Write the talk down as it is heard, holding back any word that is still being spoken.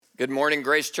Good morning,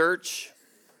 Grace Church.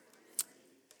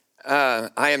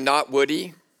 I am not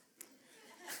Woody.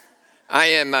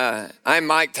 I'm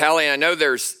Mike Talley. I know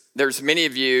there's many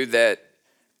of you that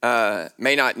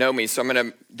may not know me, so I'm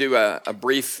going to do a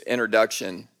brief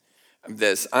introduction of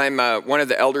this. I'm one of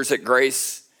the elders at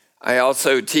Grace. I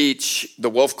also teach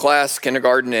the Wolf class,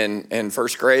 kindergarten and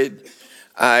first grade.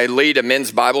 I lead a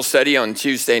men's Bible study on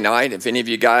Tuesday night. If any of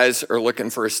you guys are looking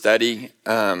for a study,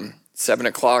 7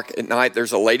 o'clock at night,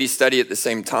 there's a ladies' study at the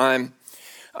same time.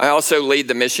 I also lead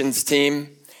the missions team.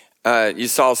 You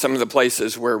saw some of the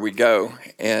places where we go,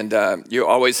 and you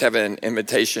always have an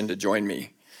invitation to join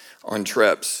me on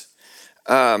trips.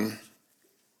 I'm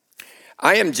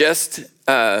just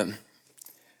a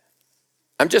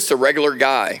regular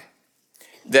guy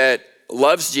that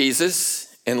loves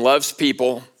Jesus and loves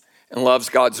people and loves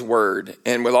God's word.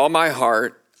 And with all my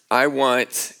heart, I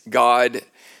want God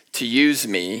to use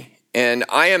me. And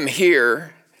I am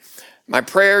here. My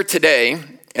prayer today,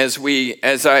 as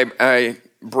I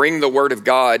bring the word of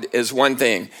God, is one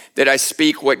thing, that I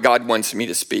speak what God wants me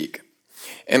to speak.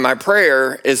 And my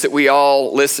prayer is that we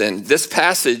all listen. This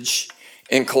passage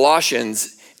in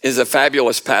Colossians is a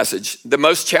fabulous passage. The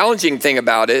most challenging thing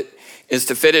about it is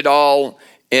to fit it all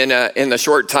in the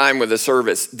short time with the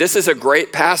service. This is a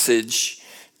great passage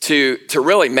to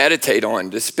really meditate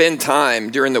on, to spend time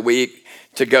during the week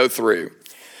to go through.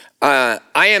 I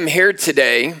am here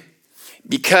today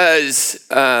because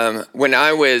when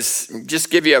I was,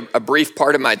 just give you a brief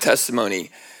part of my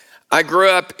testimony. I grew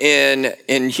up in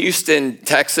Houston,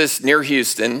 Texas, near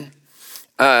Houston,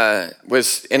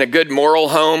 was in a good moral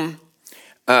home,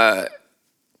 not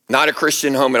a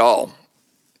Christian home at all.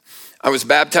 I was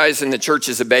baptized in the church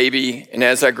as a baby, and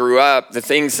as I grew up, the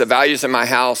values in my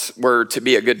house were to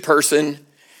be a good person,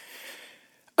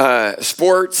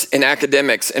 sports and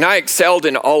academics, and I excelled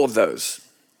in all of those.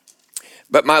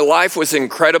 But my life was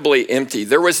incredibly empty.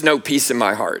 There was no peace in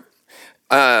my heart.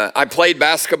 I played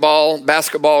basketball.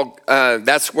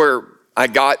 That's where I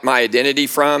got my identity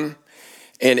from,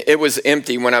 and it was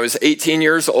empty. When I was 18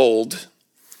 years old,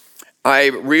 I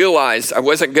realized I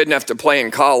wasn't good enough to play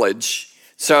in college,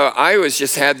 so I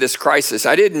had this crisis.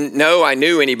 I didn't know I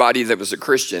knew anybody that was a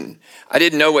Christian. I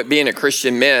didn't know what being a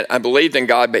Christian meant. I believed in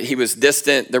God, but he was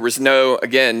distant. There was no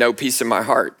peace in my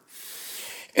heart.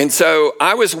 And so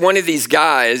I was one of these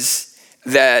guys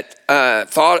that I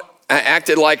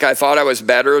acted like I thought I was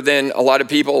better than a lot of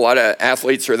people. A lot of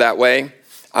athletes are that way.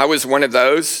 I was one of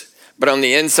those, but on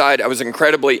the inside, I was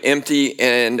incredibly empty,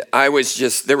 and I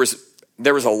was there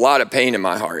was a lot of pain in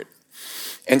my heart.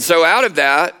 And so out of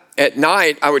that, at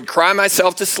night, I would cry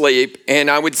myself to sleep, and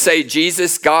I would say,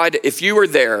 Jesus, God, if you are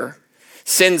there,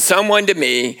 send someone to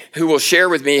me who will share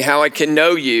with me how I can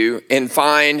know you and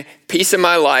find peace in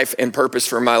my life and purpose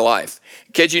for my life.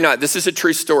 Kid you not, this is a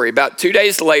true story. About 2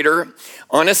 days later,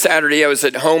 on a Saturday, I was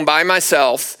at home by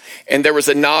myself, and there was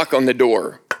a knock on the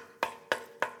door.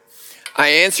 I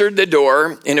answered the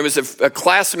door, and it was a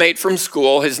classmate from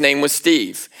school. His name was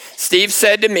Steve. Steve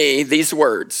said to me these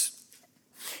words.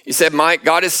 He said, Mike,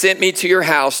 God has sent me to your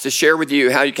house to share with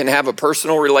you how you can have a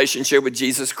personal relationship with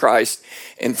Jesus Christ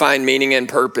and find meaning and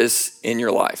purpose in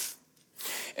your life.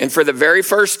 And for the very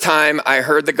first time, I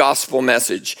heard the gospel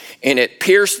message, and it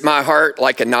pierced my heart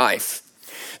like a knife.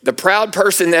 The proud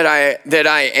person that I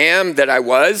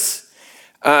was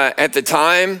at the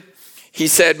time, he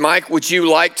said, Mike, would you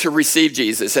like to receive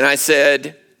Jesus? And I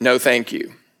said, no, thank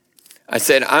you. I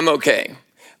said, I'm okay.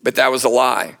 But that was a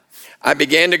lie. I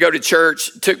began to go to church.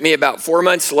 It took me about 4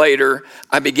 months later.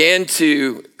 I began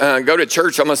to go to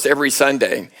church almost every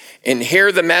Sunday and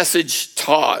hear the message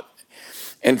taught.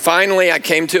 And finally, I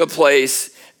came to a place,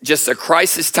 just a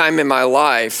crisis time in my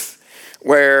life,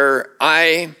 where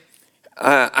I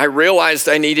realized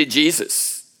I needed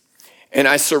Jesus. And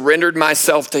I surrendered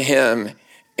myself to him,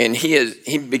 and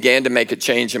he began to make a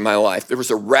change in my life. There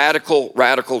was a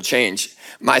radical change.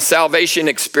 My salvation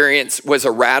experience was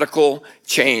a radical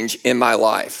change in my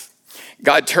life.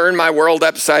 God turned my world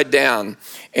upside down,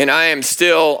 and I am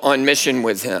still on mission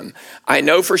with him. I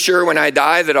know for sure when I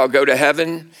die that I'll go to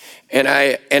heaven, and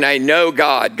I know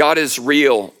God is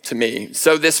real to me.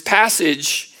 So this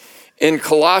passage in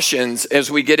Colossians, as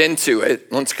we get into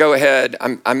it, let's go ahead.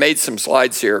 I made some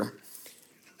slides here,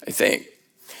 I think.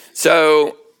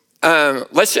 So I'm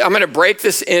going to break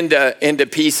this into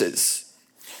pieces.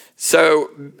 So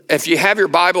if you have your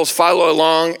Bibles, follow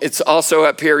along. It's also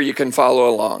up here. You can follow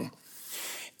along.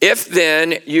 If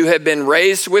then you have been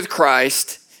raised with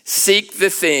Christ, seek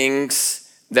the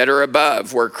things that are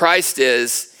above, where Christ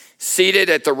is seated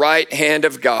at the right hand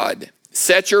of God.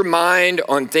 Set your mind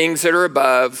on things that are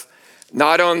above,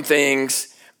 not on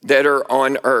things that are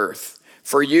on earth.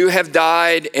 For you have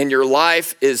died, and your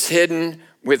life is hidden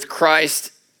with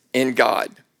Christ in God.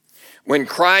 When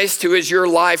Christ, who is your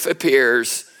life,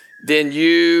 appears, then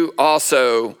you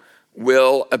also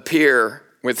will appear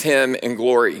with him in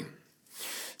glory.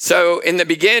 So in the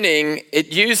beginning,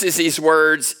 it uses these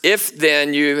words, if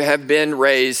then you have been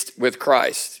raised with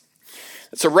Christ.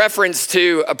 It's a reference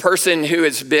to a person who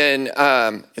has been,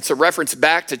 it's a reference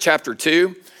back to chapter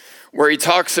 2, where he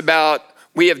talks about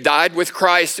we have died with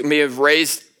Christ and we have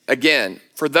raised again.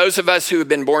 For those of us who have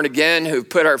been born again, who've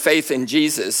put our faith in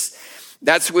Jesus,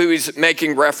 that's what he's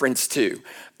making reference to.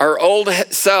 Our old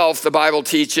self, the Bible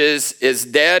teaches, is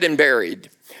dead and buried.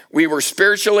 We were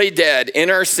spiritually dead in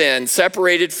our sin,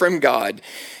 separated from God.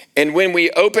 And when we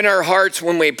open our hearts,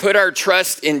 when we put our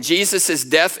trust in Jesus'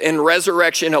 death and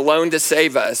resurrection alone to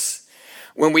save us,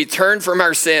 when we turn from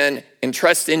our sin and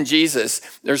trust in Jesus,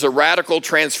 there's a radical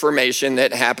transformation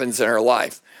that happens in our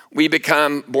life. We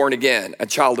become born again, a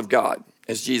child of God.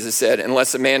 As Jesus said,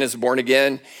 unless a man is born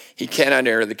again, he cannot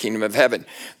enter the kingdom of heaven.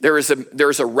 There's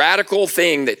a radical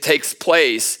thing that takes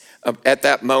place at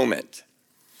that moment.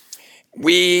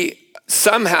 We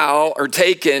somehow are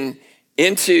taken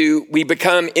into, we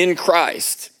become in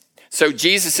Christ. So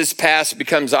Jesus' past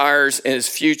becomes ours and his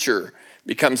future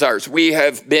becomes ours. We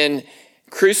have been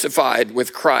crucified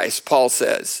with Christ, Paul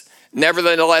says.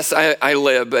 Nevertheless, I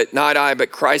live, but not I,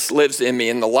 but Christ lives in me.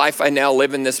 And the life I now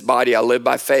live in this body, I live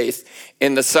by faith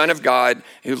in the Son of God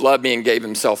who loved me and gave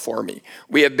himself for me.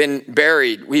 We have been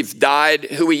buried. We've died.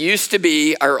 Who we used to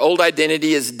be, our old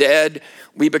identity is dead.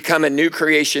 We become a new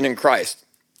creation in Christ.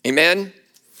 Amen?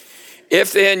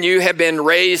 If then you have been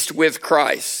raised with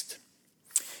Christ,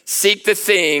 seek the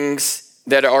things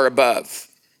that are above.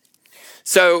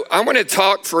 So I want to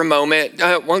talk for a moment.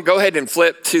 Go ahead and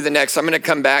flip to the next. I'm going to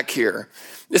come back here.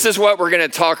 This is what we're going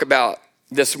to talk about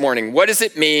this morning. What does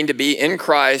it mean to be in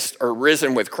Christ or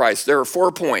risen with Christ? There are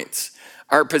 4 points.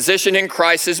 Our position in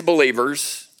Christ as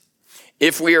believers.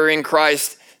 If we are in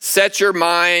Christ, set your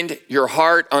mind, your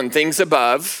heart on things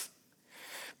above.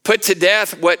 Put to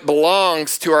death what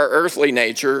belongs to our earthly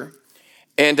nature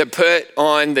and to put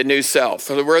on the new self.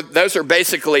 So those are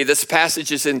basically, this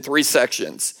passage is in 3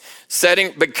 sections.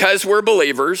 Because we're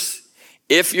believers,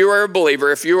 if you are a believer,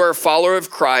 if you are a follower of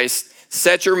Christ,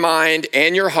 set your mind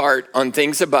and your heart on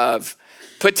things above.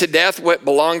 Put to death what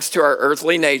belongs to our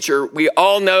earthly nature. We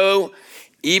all know,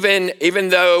 even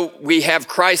though we have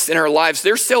Christ in our lives,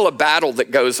 there's still a battle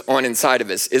that goes on inside of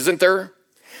us, isn't there?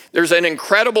 There's an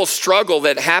incredible struggle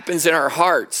that happens in our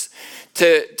hearts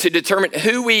to determine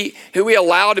who we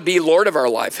allow to be Lord of our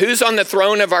life. Who's on the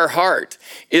throne of our heart?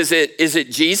 Is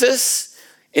it Jesus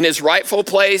in his rightful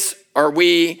place? Have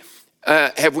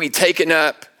we taken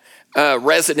up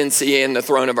residency in the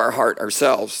throne of our heart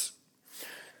ourselves?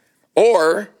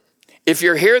 Or if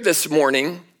you're here this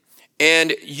morning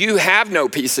and you have no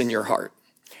peace in your heart,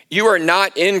 you are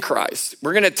not in Christ.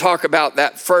 We're going to talk about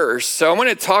that first. So I want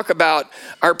to talk about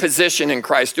our position in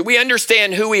Christ. Do we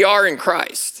understand who we are in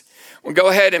Christ? We'll go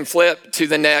ahead and flip to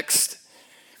the next.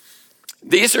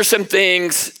 These are some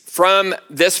things from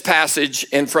this passage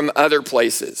and from other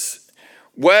places.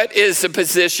 What is the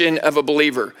position of a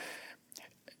believer?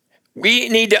 We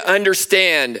need to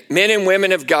understand, men and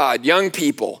women of God, young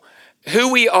people,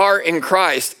 who we are in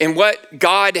Christ and what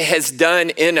God has done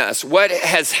in us, what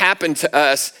has happened to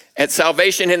us at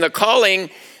salvation and the calling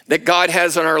that God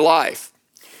has on our life.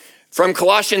 From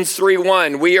Colossians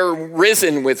 3:1, we are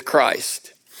risen with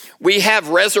Christ. We have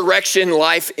resurrection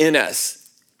life in us.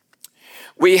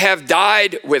 We have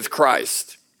died with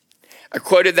Christ. I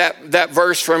quoted that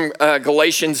verse from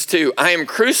Galatians 2. I am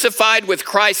crucified with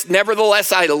Christ,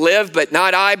 nevertheless I live, but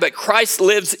not I, but Christ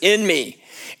lives in me.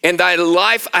 And thy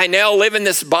life I now live in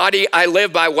this body, I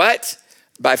live by what?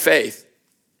 By faith.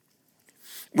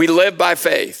 We live by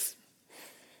faith.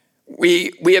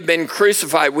 We have been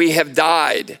crucified. We have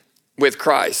died with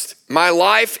Christ. My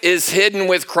life is hidden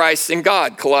with Christ in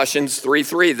God. Colossians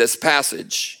 3:3, this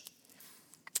passage.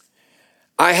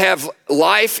 I have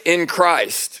life in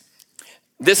Christ.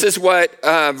 This is what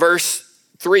verse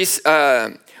 3,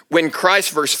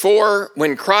 verse 4,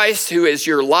 when Christ, who is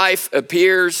your life,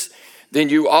 appears, then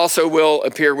you also will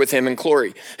appear with him in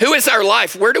glory. Who is our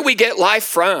life? Where do we get life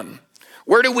from?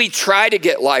 Where do we try to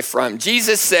get life from?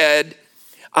 Jesus said,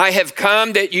 I have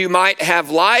come that you might have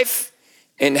life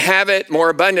and have it more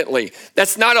abundantly.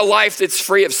 That's not a life that's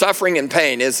free of suffering and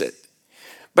pain, is it?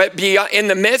 But in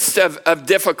the midst of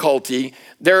difficulty,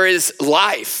 there is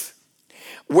life.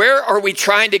 Where are we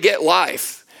trying to get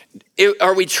life?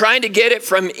 Are we trying to get it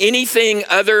from anything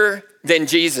other than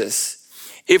Jesus?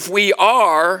 If we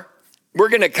are, we're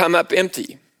going to come up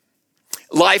empty.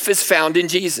 Life is found in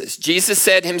Jesus. Jesus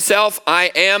said himself,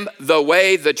 I am the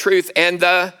way, the truth, and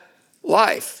the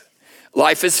life.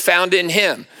 Life is found in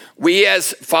him. We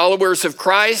as followers of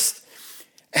Christ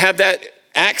have that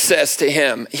access to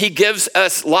him. He gives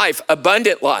us life,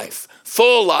 abundant life,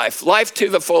 full life, life to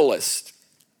the fullest.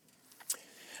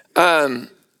 I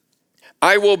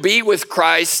will be with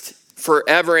Christ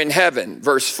forever in heaven.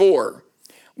 Verse 4,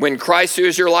 when Christ, who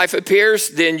is your life,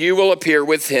 appears, then you will appear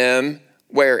with him,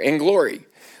 where? In glory.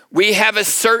 We have a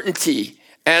certainty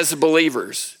as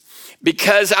believers.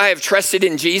 Because I have trusted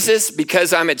in Jesus,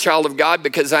 because I'm a child of God,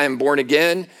 because I am born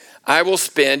again, I will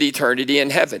spend eternity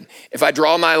in heaven. If I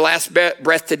draw my last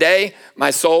breath today, my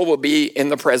soul will be in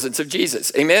the presence of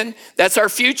Jesus. Amen? That's our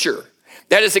future.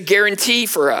 That is a guarantee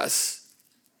for us.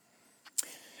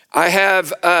 I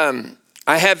have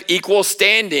equal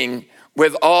standing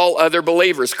with all other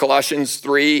believers. Colossians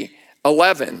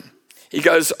 3:11. He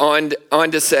goes on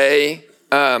to say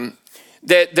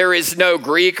that there is no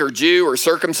Greek or Jew or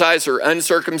circumcised or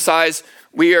uncircumcised.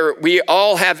 We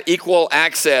all have equal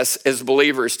access as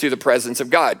believers to the presence of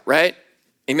God, right?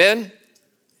 Amen?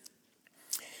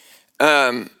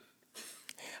 I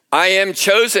am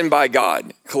chosen by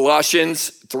God.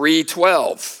 Colossians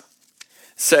 3:12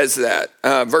 says that.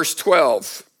 Verse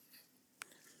 12.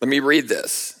 Let me read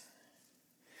this.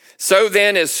 So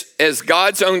then, as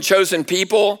God's own chosen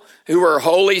people who are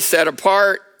holy, set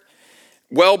apart,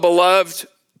 well-beloved,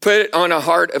 put on a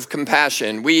heart of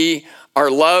compassion. We are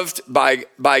loved by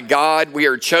God. We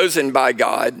are chosen by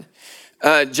God.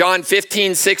 John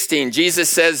 15:16, Jesus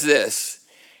says this,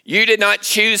 you did not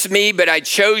choose me, but I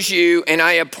chose you, and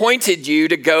I appointed you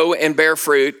to go and bear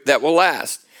fruit that will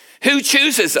last. Who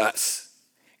chooses us?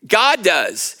 God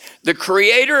does. The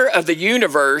creator of the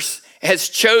universe has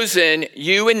chosen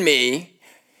you and me.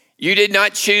 You did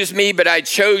not choose me, but I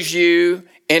chose you,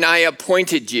 and I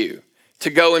appointed you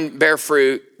to go and bear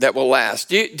fruit that will last.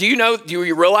 Do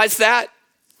you realize that?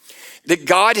 That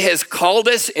God has called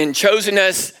us and chosen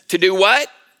us to do what?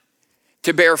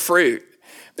 To bear fruit.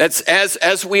 That's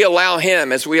as we allow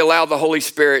him, as we allow the Holy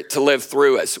Spirit to live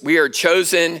through us. We are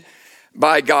chosen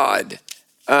by God.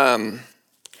 1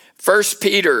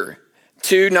 Peter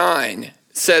 2:9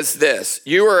 says this,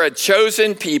 you are a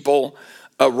chosen people,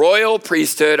 a royal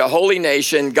priesthood, a holy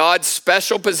nation, God's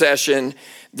special possession,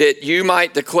 that you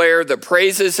might declare the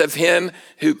praises of him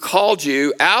who called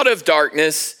you out of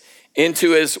darkness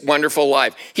into his wonderful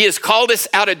life. He has called us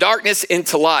out of darkness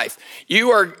into life.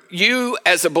 You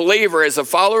as a believer, as a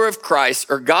follower of Christ,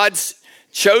 are God's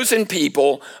chosen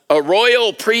people, a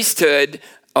royal priesthood,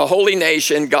 a holy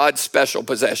nation, God's special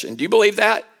possession. Do you believe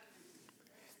that?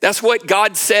 That's what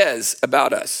God says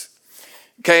about us.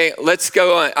 Okay, let's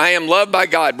go on. I am loved by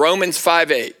God, Romans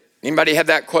 5:8. Anybody have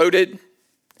that quoted?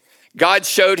 God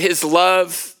showed his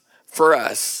love for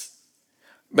us,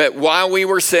 but while we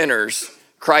were sinners,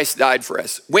 Christ died for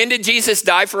us. When did Jesus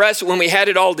die for us? When we had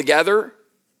it all together?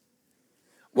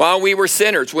 While we were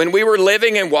sinners, when we were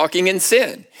living and walking in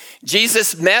sin.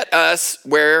 Jesus met us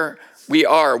where we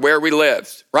are, where we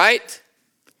lived, right?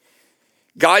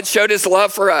 God showed his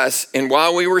love for us, and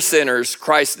while we were sinners,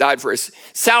 Christ died for us.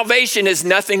 Salvation is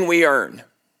nothing we earn.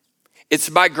 It's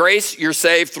by grace you're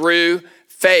saved through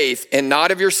faith, and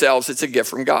not of yourselves. It's a gift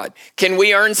from God. Can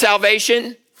we earn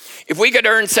salvation? If we could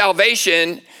earn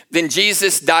salvation, then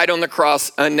Jesus died on the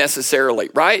cross unnecessarily,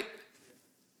 right?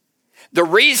 The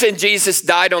reason Jesus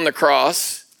died on the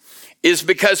cross is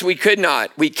because we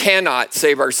cannot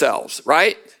save ourselves,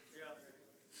 right?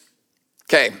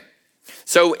 Okay.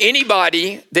 So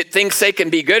anybody that thinks they can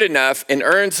be good enough and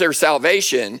earns their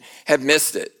salvation have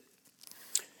missed it.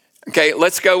 Okay,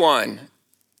 let's go on.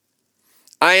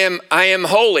 I am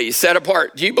holy, set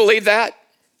apart. Do you believe that?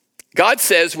 God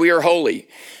says we are holy.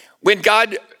 When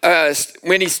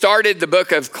he started the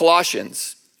book of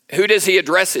Colossians, who does he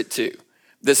address it to?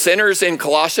 The sinners in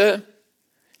Colossia?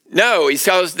 No, he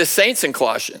tells the saints in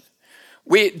Colossia.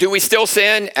 Do we still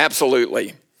sin?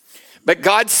 Absolutely. But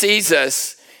God sees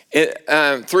us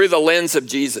through the lens of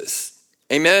Jesus.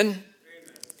 Amen?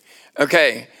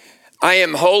 Okay. I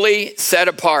am holy, set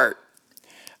apart.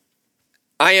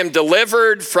 I am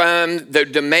delivered from the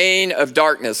domain of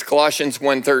darkness. Colossians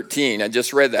 1:13. I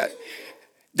just read that.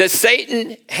 Does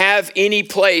Satan have any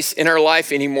place in our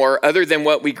life anymore other than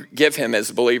what we give him as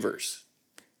believers?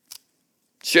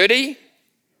 Should he?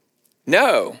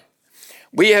 No.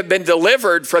 We have been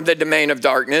delivered from the domain of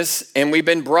darkness, and we've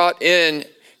been brought in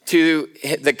to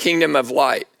the kingdom of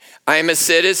light. I am a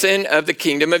citizen of the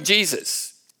kingdom of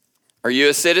Jesus. Are you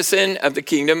a citizen of the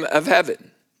kingdom of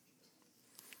heaven?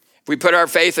 If we put our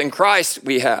faith in Christ,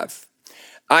 we have.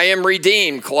 I am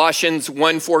redeemed, Colossians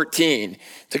 1:14.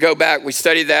 To go back, we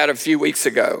studied that a few weeks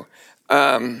ago.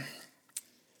 I'm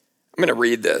going to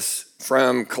read this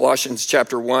from Colossians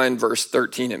chapter 1, verse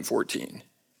 13 and 14.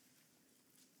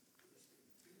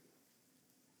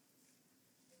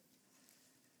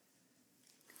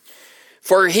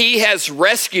 For he has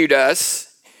rescued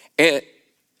us, and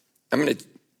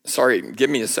give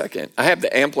me a second. I have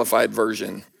the Amplified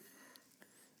version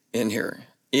in here,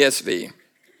 ESV.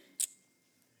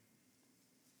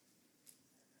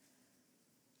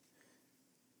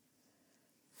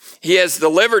 He has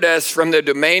delivered us from the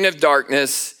domain of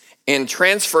darkness and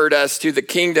transferred us to the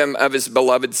kingdom of his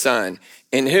beloved Son,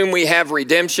 in whom we have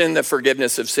redemption, the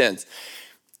forgiveness of sins.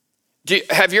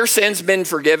 Have your sins been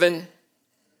forgiven?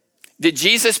 Did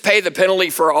Jesus pay the penalty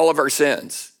for all of our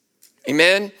sins?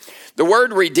 Amen? The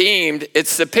word redeemed,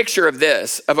 it's the picture of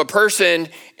this, of a person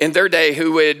in their day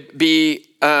who would be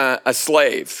a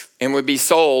slave and would be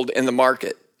sold in the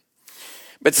market.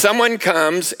 But someone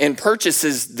comes and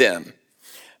purchases them.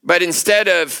 But instead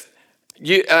of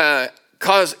them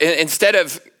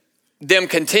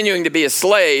continuing to be a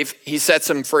slave, he sets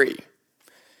them free.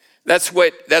 That's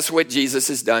what Jesus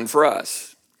has done for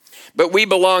us. But we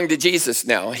belong to Jesus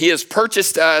now. He has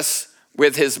purchased us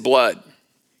with his blood.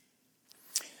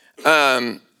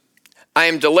 I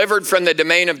am delivered from the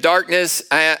domain of darkness.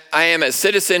 I am a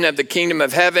citizen of the kingdom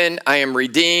of heaven. I am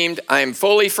redeemed. I am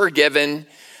fully forgiven.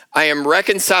 I am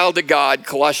reconciled to God,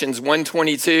 Colossians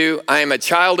 1:22. I am a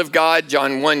child of God,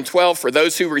 John 1:12. For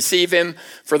those who receive him,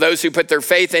 for those who put their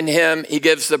faith in him, he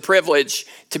gives the privilege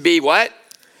to be what?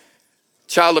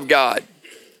 Child of God.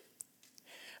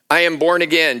 I am born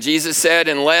again. Jesus said,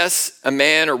 unless a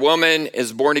man or woman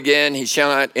is born again, he shall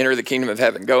not enter the kingdom of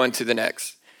heaven. Go into the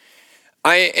next.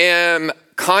 I am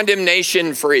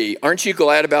condemnation free. Aren't you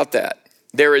glad about that?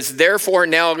 There is therefore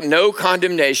now no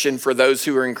condemnation for those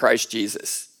who are in Christ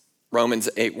Jesus. Romans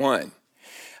 8:1.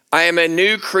 I am a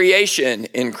new creation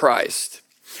in Christ.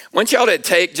 I want y'all to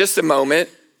take just a moment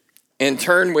and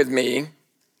turn with me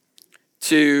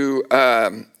to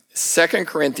 2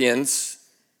 Corinthians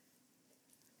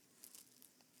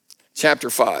chapter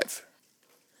 5.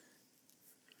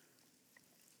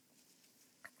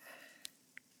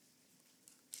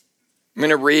 I'm going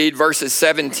to read verses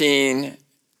 17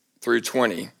 through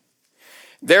 20.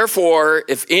 Therefore,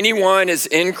 if anyone is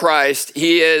in Christ,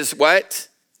 he is what?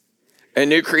 A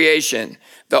new creation.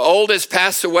 The old has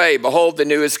passed away. Behold, the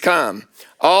new has come.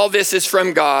 All this is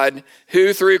from God,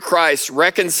 who through Christ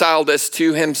reconciled us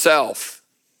to himself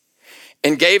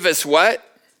and gave us what?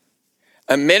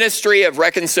 A ministry of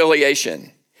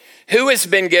reconciliation. Who has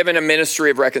been given a ministry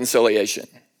of reconciliation?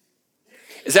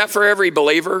 Is that for every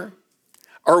believer?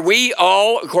 Are we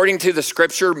all, according to the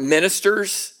scripture,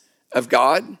 ministers of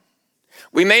God?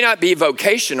 We may not be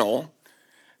vocational,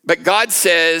 but God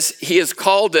says he has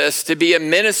called us to be a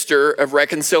minister of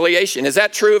reconciliation. Is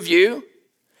that true of you?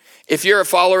 If you're a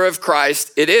follower of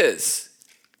Christ, it is.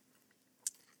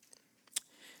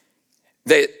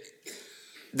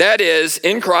 That is,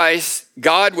 in Christ,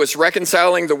 God was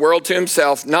reconciling the world to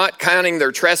himself, not counting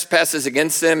their trespasses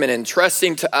against them, and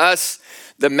entrusting to us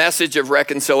the message of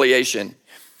reconciliation.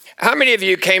 How many of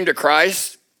you came to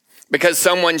Christ because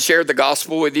someone shared the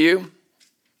gospel with you?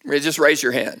 Just raise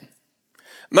your hand.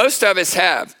 Most of us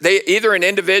have. Either an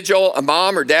individual, a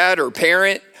mom or dad or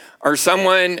parent, or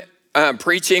someone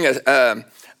preaching a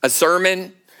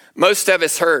sermon. Most of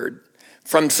us heard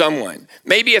from someone.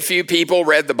 Maybe a few people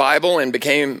read the Bible and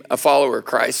became a follower of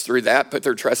Christ through that, put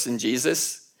their trust in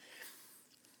Jesus.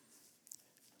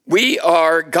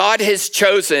 God has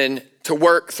chosen to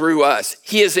work through us.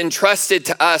 He has entrusted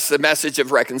to us the message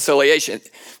of reconciliation.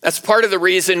 That's part of the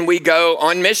reason we go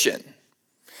on mission.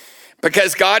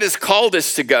 Because God has called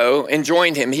us to go and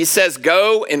join him. He says,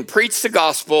 go and preach the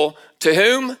gospel to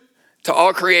whom? To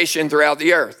all creation throughout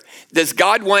the earth. Does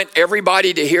God want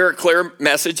everybody to hear a clear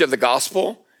message of the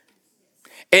gospel?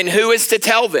 And who is to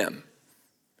tell them?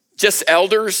 Just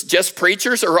elders, just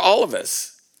preachers, or all of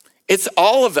us? It's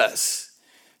all of us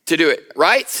to do it,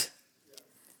 right?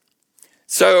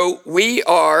 So we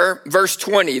are, verse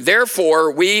 20,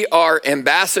 therefore we are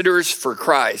ambassadors for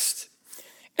Christ,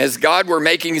 as God were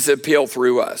making his appeal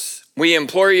through us. We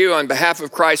implore you on behalf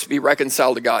of Christ, be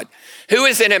reconciled to God. Who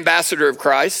is an ambassador of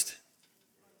Christ?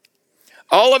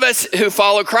 All of us who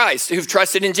follow Christ, who've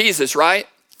trusted in Jesus, right?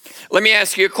 Let me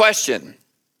ask you a question.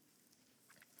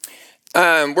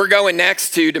 We're going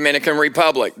next to Dominican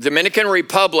Republic. Dominican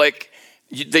Republic,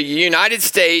 the United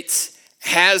States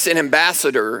has an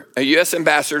ambassador, a U.S.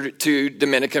 ambassador to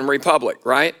Dominican Republic,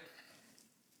 right?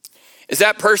 Is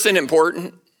that person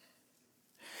important?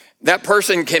 That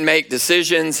person can make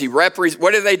decisions. What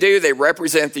do? They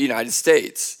represent the United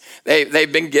States.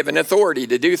 They've been given authority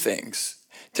to do things,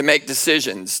 to make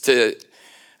decisions.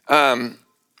 Let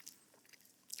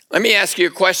me ask you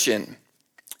a question.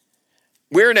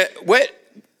 Who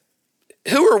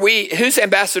are we? Whose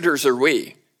ambassadors are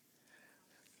we?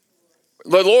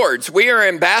 The Lord's. We are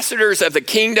ambassadors of the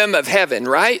kingdom of heaven,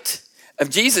 right? Of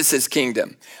Jesus'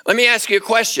 kingdom. Let me ask you a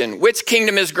question. Which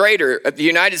kingdom is greater, the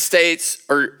United States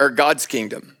or God's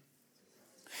kingdom?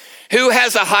 Who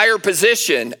has a higher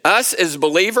position, us as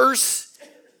believers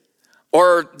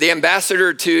or the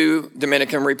ambassador to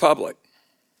Dominican Republic?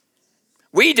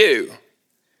 We do.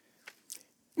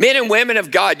 Men and women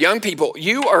of God, young people,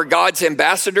 you are God's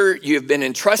ambassador. You have been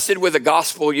entrusted with the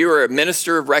gospel. You are a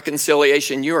minister of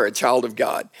reconciliation. You are a child of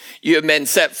God. You have been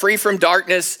set free from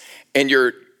darkness, and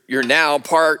you're now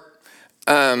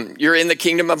you're in the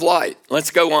kingdom of light.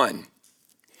 Let's go on.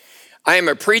 I am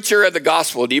a preacher of the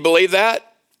gospel. Do you believe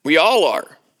that? We all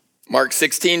are. Mark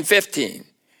 16:15.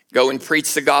 Go and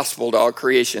preach the gospel to all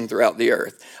creation throughout the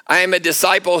earth. I am a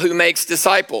disciple who makes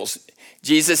disciples.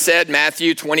 Jesus said,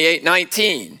 Matthew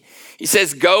 28:19. He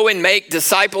says, go and make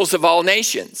disciples of all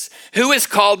nations. Who is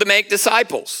called to make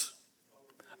disciples?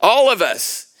 All of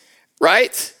us,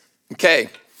 right? Okay.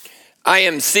 I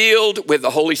am sealed with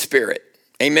the Holy Spirit.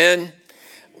 Amen.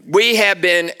 We have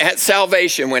been at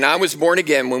salvation. When I was born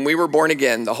again, when we were born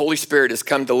again, the Holy Spirit has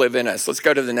come to live in us. Let's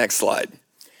go to the next slide.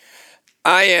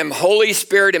 I am Holy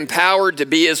Spirit empowered to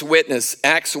be his witness.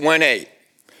 Acts 1:8.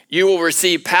 You will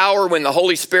receive power when the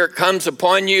Holy Spirit comes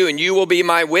upon you, and you will be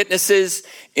my witnesses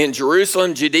in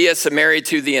Jerusalem, Judea, Samaria,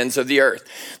 to the ends of the earth.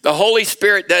 The Holy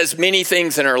Spirit does many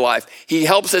things in our life. He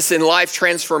helps us in life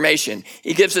transformation.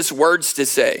 He gives us words to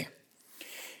say.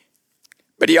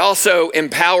 But he also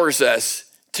empowers us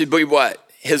to be what?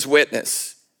 His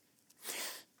witness.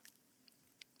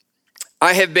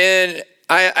 I have been,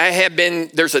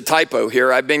 there's a typo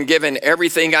here. I've been given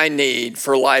everything I need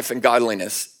for life and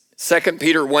godliness. 2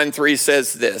 Peter 1:3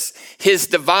 says this, his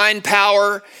divine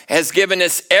power has given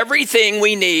us everything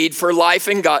we need for life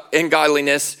and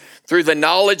godliness through the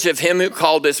knowledge of him who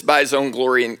called us by his own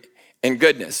glory and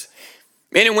goodness.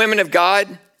 Men and women of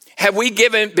God, have we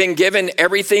been given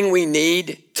everything we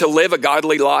need to live a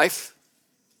godly life?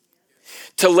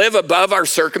 To live above our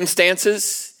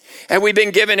circumstances? Have we been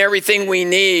given everything we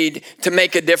need to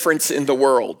make a difference in the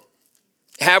world?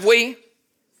 Have we?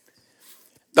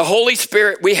 The Holy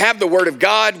Spirit, we have the Word of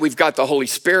God. We've got the Holy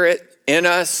Spirit in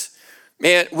us.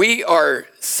 Man, we are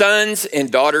sons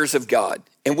and daughters of God,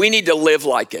 and we need to live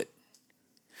like it.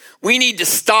 We need to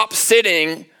stop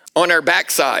sitting on our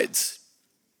backsides,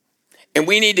 and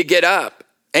we need to get up.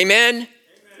 Amen?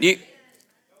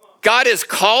 God has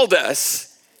called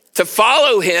us to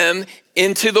follow him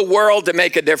into the world to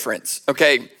make a difference.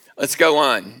 Okay, let's go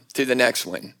on to the next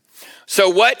one. So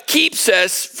what keeps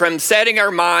us from setting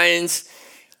our minds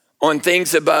on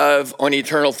things above, on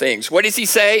eternal things? What does he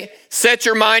say? Set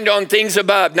your mind on things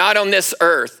above, not on this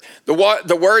earth. The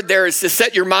word there is to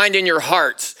set your mind in your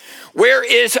hearts. Where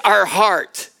is our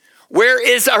heart? Where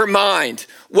is our mind?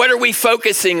 What are we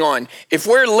focusing on? If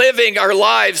we're living our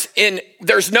lives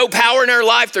there's no power in our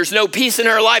life, there's no peace in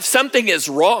our life, something is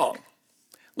wrong.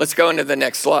 Let's go into the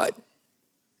next slide.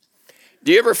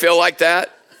 Do you ever feel like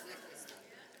that?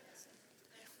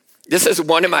 This is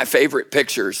one of my favorite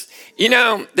pictures. You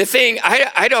know, the thing,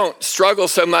 I don't struggle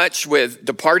so much with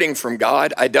departing from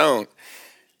God. I don't.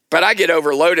 But I get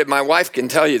overloaded. My wife can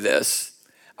tell you this.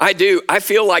 I do. I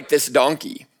feel like this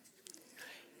donkey.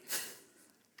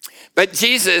 But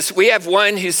Jesus, we have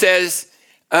one who says,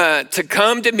 to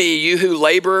come to me, you who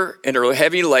labor and are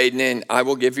heavy laden, and I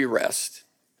will give you rest.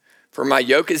 For my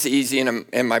yoke is easy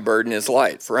and my burden is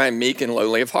light. For I am meek and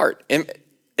lowly of heart. Isn't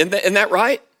that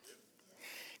right?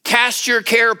 Cast your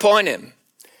care upon him,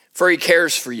 for he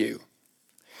cares for you.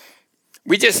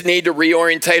 We just need to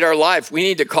reorientate our life. We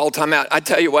need to call time out. I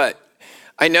tell you what,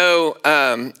 I know,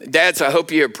 dads, I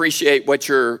hope you appreciate what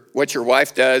your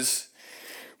wife does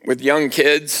with young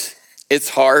kids. It's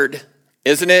hard,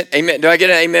 isn't it? Amen. Do I get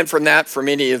an amen from that from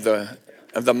any of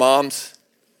the moms?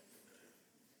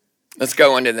 Let's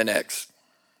go on to the next.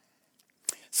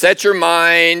 Set your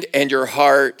mind and your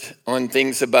heart on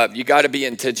things above. You got to be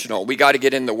intentional. We got to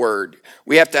get in the Word.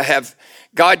 We have to have,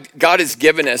 God has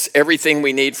given us everything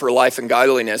we need for life and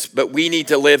godliness, but we need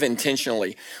to live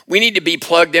intentionally. We need to be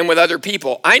plugged in with other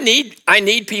people. I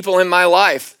need people in my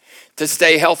life to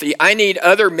stay healthy. I need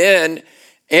other men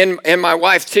and my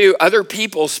wife too, other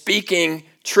people speaking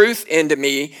truth into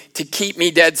me to keep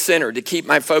me dead center, to keep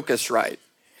my focus right.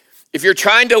 If you're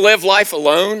trying to live life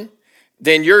alone,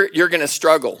 then you're going to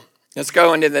struggle. Let's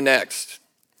go into the next.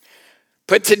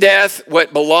 Put to death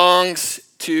what belongs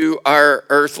to our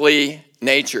earthly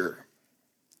nature.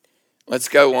 Let's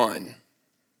go on.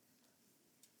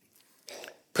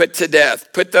 Put to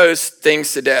death. Put those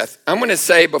things to death. I'm going to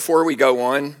say before we go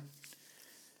on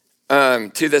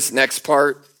to this next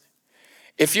part,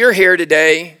 if you're here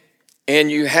today and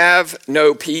you have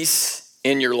no peace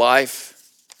in your life,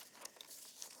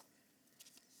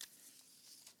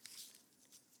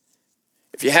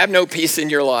 if you have no peace in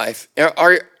your life,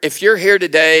 if you're here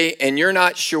today and you're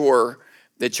not sure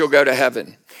that you'll go to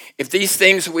heaven, if these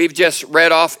things we've just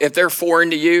read off, if they're foreign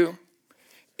to you,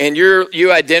 and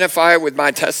you identify with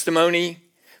my testimony,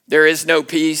 there is no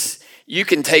peace, you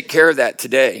can take care of that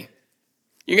today.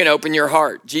 You can open your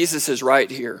heart. Jesus is right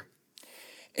here.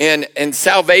 And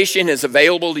salvation is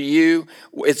available to you.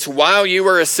 It's while you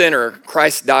were a sinner,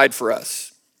 Christ died for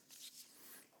us.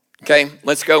 Okay,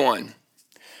 let's go on.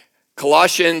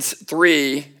 Colossians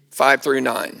 3, 5 through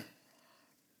 9.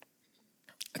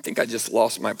 I think I just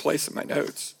lost my place in my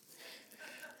notes.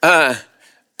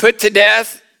 Put to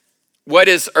death what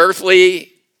is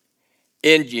earthly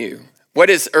in you. What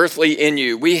is earthly in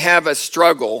you? We have a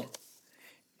struggle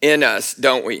in us,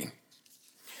 don't we?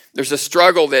 There's a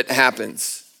struggle that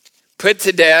happens. Put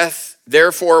to death,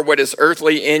 therefore, what is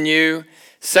earthly in you: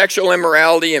 sexual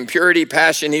immorality, impurity,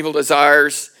 passion, evil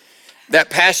desires. That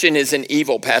passion is an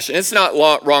evil passion. It's not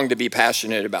wrong to be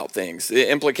passionate about things. The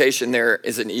implication there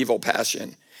is an evil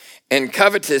passion. And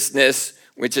covetousness,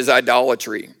 which is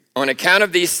idolatry. On account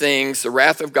of these things, the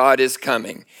wrath of God is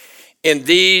coming. In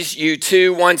these you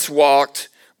too once walked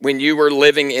when you were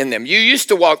living in them. You used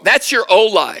to walk. That's your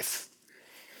old life.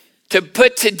 To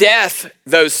put to death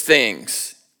those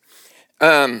things.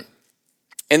 And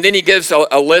then he gives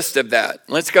a list of that.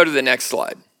 Let's go to the next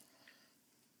slide.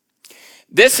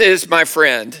 This is my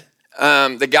friend,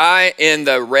 the guy in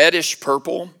the reddish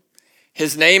purple.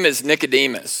 His name is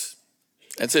Nicodemus.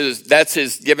 That's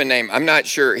his given name. I'm not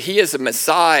sure. He is a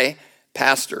Maasai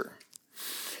pastor.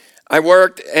 I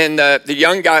worked, and the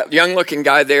young looking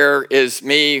guy there is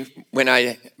me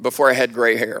before I had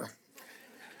gray hair.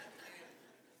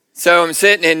 So I'm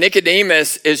sitting, and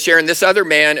Nicodemus is sharing. This other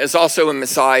man is also a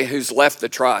Maasai who's left the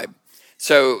tribe.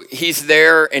 So he's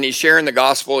there, and he's sharing the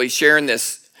gospel. He's sharing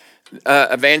this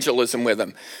evangelism with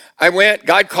them.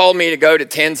 God called me to go to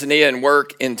Tanzania and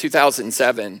work in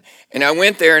 2007. And I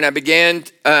went there and I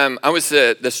was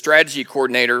the strategy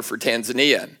coordinator for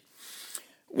Tanzania.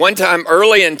 One time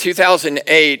early in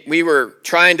 2008,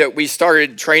 we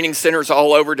started training centers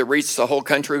all over to reach the whole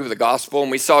country with the gospel.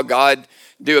 And we saw God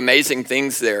do amazing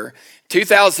things there.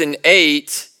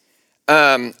 2008,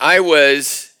 I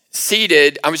was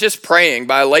seated, I was just praying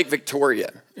by Lake Victoria.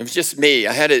 It was just me.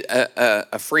 I had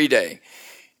a free day.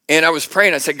 And I was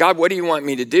praying. I said, God, what do you want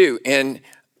me to do? And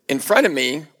in front of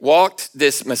me walked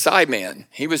this Maasai man.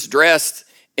 He was dressed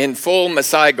in full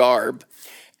Maasai garb.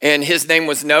 And his name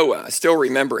was Noah. I still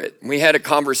remember it. We had a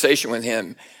conversation with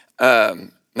him.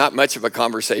 Not much of a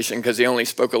conversation because he only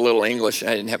spoke a little English and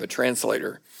I didn't have a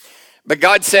translator. But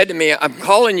God said to me, I'm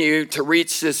calling you to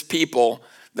reach this people,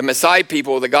 the Maasai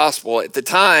people, with the gospel. At the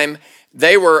time,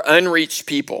 they were unreached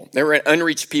people. They were an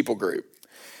unreached people group.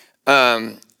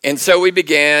 And so we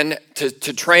began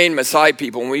to train Maasai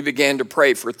people, and we began to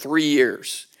pray for 3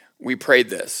 years. We prayed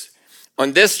this.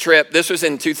 On this trip, this was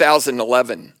in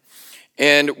 2011,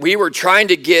 and we were trying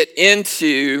to get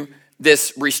into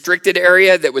this restricted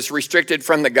area that was restricted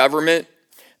from the government.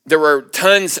 There were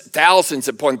thousands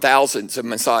upon thousands of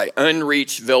Maasai,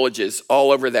 unreached villages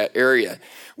all over that area.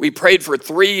 We prayed for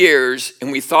 3 years,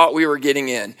 and we thought we were getting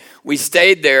in. We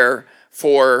stayed there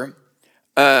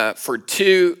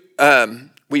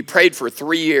we prayed for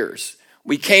 3 years.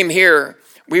 We came here,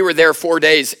 we were there 4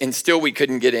 days, and still we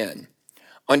couldn't get in.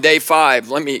 On day 5,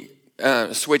 let me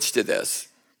switch to this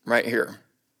right here.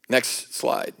 Next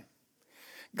slide.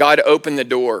 God opened the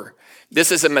door. This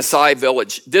is a Maasai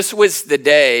village. This was the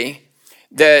day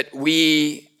that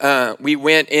we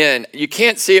went in. You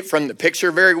can't see it from the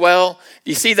picture very well.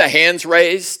 You see the hands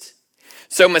raised?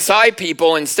 So Maasai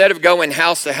people, instead of going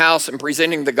house to house and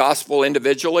presenting the gospel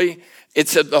individually,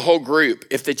 it's the whole group.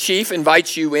 If the chief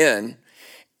invites you in,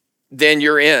 then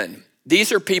you're in.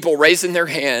 These are people raising their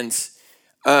hands.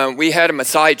 We had a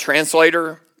Maasai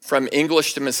translator from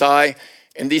English to Maasai,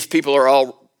 and these people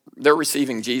they're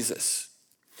receiving Jesus.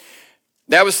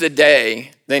 That was the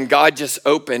day, then God just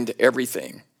opened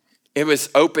everything. It was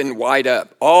opened wide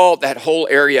up. All that whole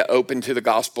area open to the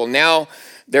gospel. Now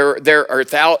there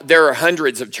are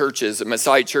hundreds of churches,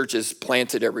 Maasai churches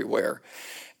planted everywhere.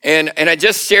 And I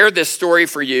just shared this story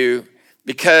for you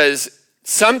because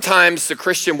sometimes the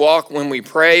Christian walk, when we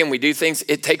pray and we do things,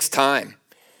 it takes time.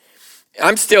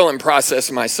 I'm still in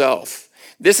process myself.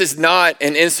 This is not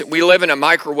an instant. We live in a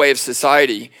microwave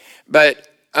society, but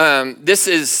this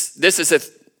is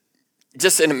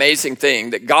just an amazing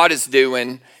thing that God is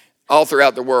doing all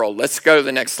throughout the world. Let's go to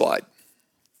the next slide.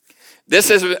 This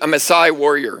is a Maasai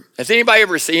warrior. Has anybody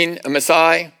ever seen a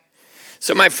Maasai?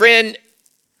 So my friend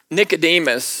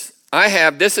Nicodemus,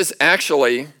 this is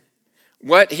actually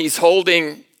what he's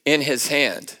holding in his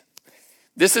hand.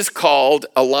 This is called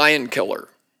a lion killer.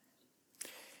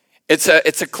 It's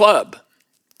a club.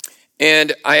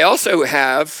 And I also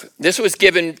have, this was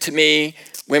given to me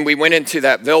when we went into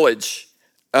that village.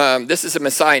 This is a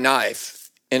Maasai knife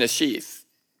in a sheath.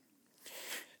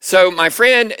 So my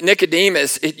friend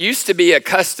Nicodemus, it used to be a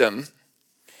custom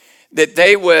that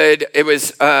it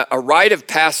was a rite of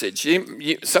passage.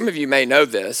 Some of you may know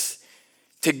this.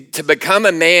 To become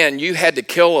a man, you had to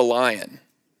kill a lion.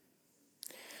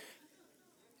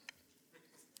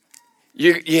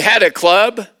 You had a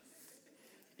club,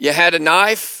 you had a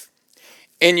knife,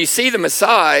 and you see the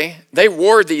Maasai, they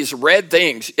wore these red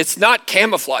things. It's not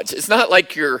camouflage. It's not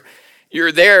like you're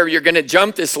there, you're going to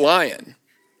jump this lion.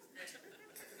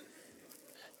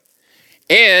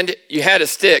 And you had a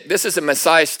stick. This is a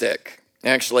Maasai stick,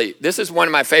 actually. This is one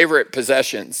of my favorite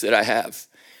possessions that I have,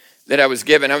 that I was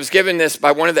given. I was given this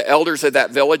by one of the elders of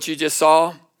that village you just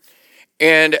saw.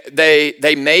 And they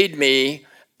made me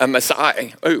a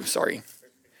Maasai. Oh, sorry.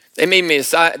 They gave me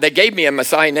a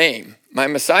Maasai name. My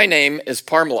Maasai name is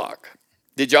Parmalak.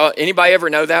 Anybody ever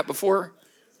know that before?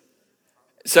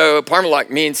 So Parmalak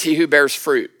means he who bears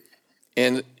fruit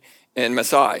in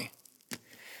Maasai.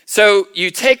 So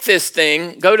you take this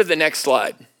thing, go to the next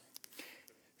slide.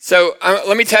 So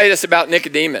let me tell you this about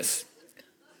Nicodemus.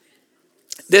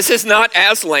 This is not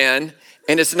Aslan,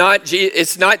 and it's not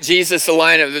Jesus, the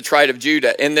Lion of the tribe of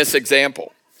Judah, in this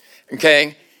example.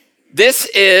 Okay?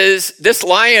 This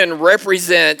lion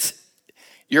represents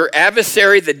your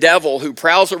adversary, the devil, who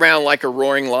prowls around like a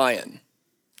roaring lion.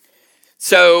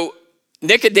 So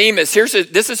Nicodemus,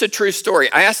 this is a true story.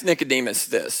 I asked Nicodemus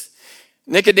this.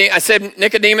 I said,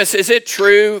 Nicodemus, is it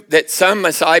true that some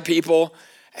Maasai people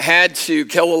had to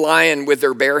kill a lion with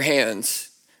their bare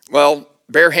hands? Well,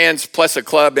 bare hands plus a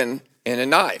club and a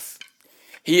knife.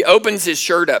 He opens his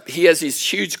shirt up. He has these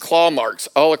huge claw marks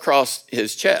all across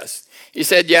his chest. He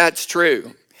said, yeah, it's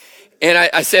true. And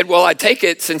I said, well, I take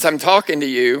it since I'm talking to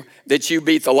you that you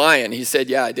beat the lion. He said,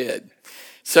 yeah, I did.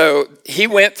 So he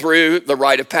went through the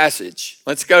rite of passage.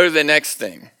 Let's go to the next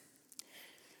thing.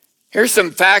 Here's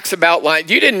some facts about lions.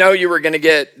 You didn't know you were going to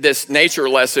get this nature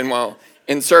lesson while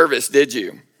in service, did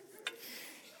you?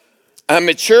 A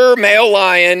mature male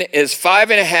lion is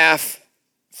 5.5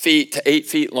 feet to 8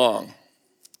 feet long.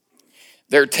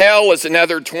 Their tail is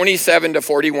another 27 to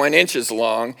 41 inches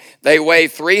long. They weigh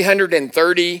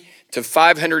 330 to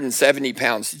 570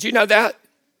 pounds. Did you know that?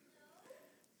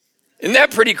 Isn't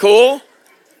that pretty cool?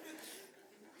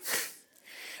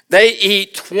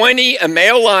 A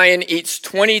male lion eats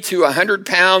 20 to 100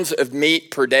 pounds of meat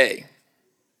per day.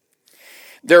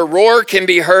 Their roar can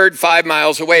be heard 5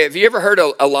 miles away. Have you ever heard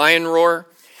a lion roar?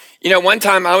 You know, one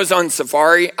time I was on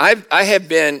safari. I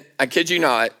kid you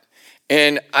not,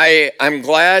 and I'm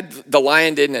glad the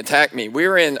lion didn't attack me. We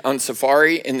were on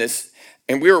safari and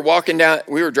we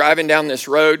were driving down this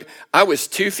road. I was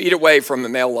 2 feet away from a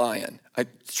male lion. A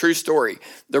true story.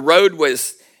 The road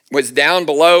was down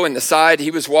below in the side. He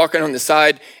was walking on the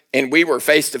side, and we were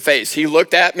face to face. He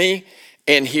looked at me,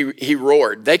 and he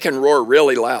roared. They can roar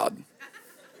really loud.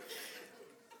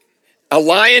 A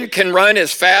lion can run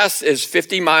as fast as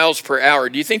 50 miles per hour.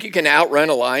 Do you think you can outrun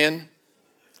a lion?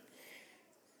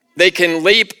 They can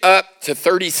leap up to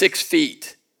 36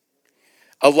 feet.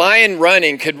 A lion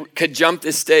running could jump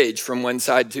this stage from one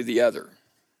side to the other.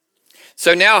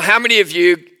 So now, how many of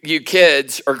you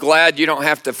kids are glad you don't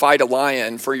have to fight a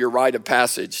lion for your rite of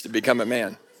passage to become a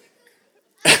man?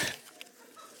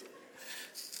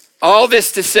 All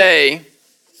this to say,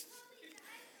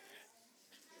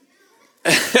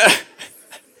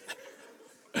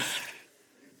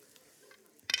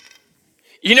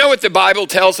 you know what the Bible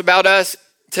tells us?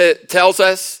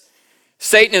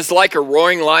 Satan is like a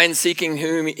roaring lion seeking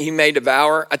whom he may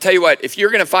devour. I tell you what, if you're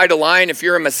going to fight a lion, if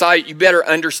you're a Messiah, you better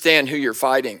understand who you're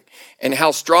fighting and how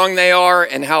strong they are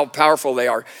and how powerful they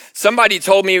are. Somebody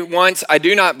told me once, I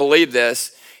do not believe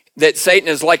this, that Satan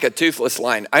is like a toothless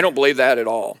lion. I don't believe that at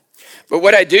all. But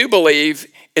what I do believe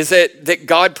is that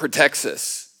God protects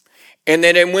us. And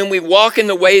that when we walk in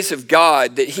the ways of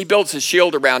God, that he builds a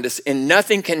shield around us and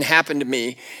nothing can happen to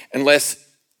me unless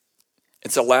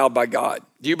it's allowed by God.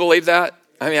 Do you believe that?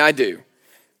 I mean, I do.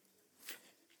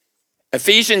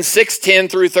 Ephesians 6:10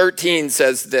 through 13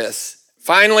 says this.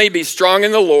 Finally, be strong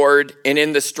in the Lord and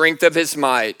in the strength of his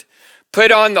might.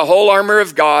 Put on the whole armor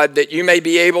of God that you may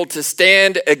be able to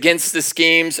stand against the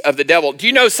schemes of the devil. Do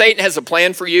you know Satan has a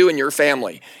plan for you and your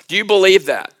family? Do you believe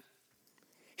that?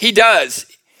 He does.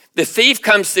 The thief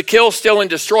comes to kill, steal, and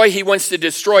destroy. He wants to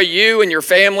destroy you and your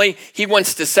family. He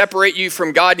wants to separate you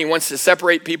from God, and he wants to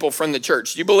separate people from the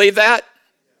church. Do you believe that?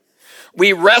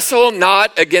 We wrestle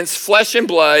not against flesh and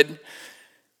blood,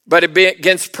 but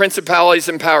against principalities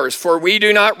and powers. For we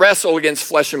do not wrestle against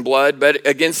flesh and blood, but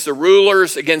against the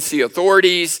rulers, against the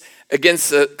authorities, against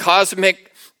the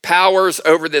cosmic powers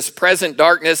over this present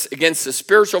darkness, against the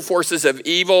spiritual forces of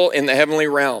evil in the heavenly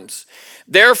realms.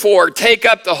 Therefore, take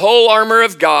up the whole armor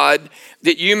of God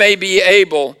that you may be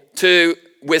able to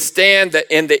withstand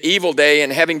in the evil day,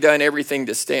 and having done everything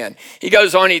to stand. He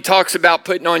goes on, he talks about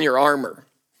putting on your armor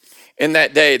in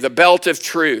that day, the belt of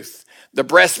truth, the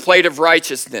breastplate of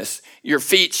righteousness, your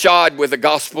feet shod with the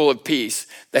gospel of peace,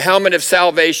 the helmet of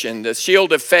salvation, the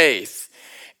shield of faith,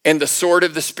 and the sword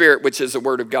of the Spirit, which is the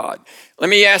word of God. Let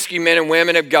me ask you, men and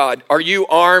women of God, are you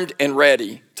armed and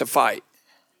ready to fight?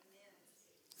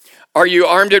 Are you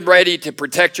armed and ready to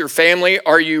protect your family?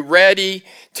 Are you ready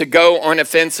to go on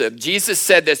offensive? Jesus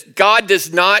said this, God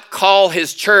does not call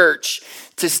his church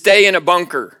to stay in a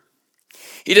bunker.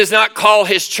 He does not call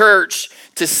his church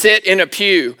to sit in a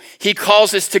pew. He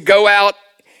calls us to go out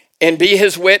and be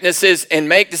his witnesses and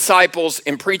make disciples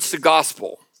and preach the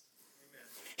gospel.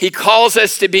 He calls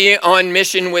us to be on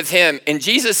mission with him. And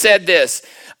Jesus said this,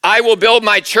 I will build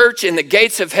my church and the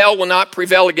gates of hell will not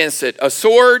prevail against it. A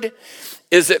sword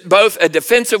is it both a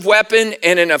defensive weapon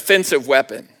and an offensive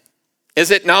weapon?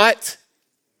 Is it not?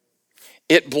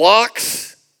 It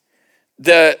blocks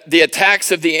the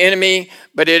attacks of the enemy,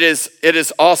 but it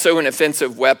is also an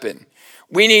offensive weapon.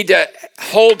 We need to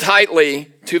hold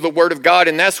tightly to the word of God,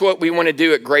 and that's what we want to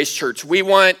do at Grace Church.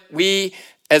 We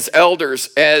as elders,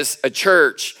 as a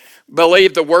church,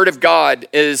 believe the word of God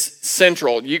is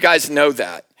central. You guys know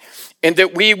that. And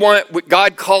that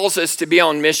God calls us to be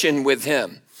on mission with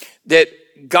him. That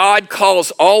God calls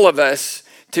all of us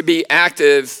to be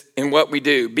active in what we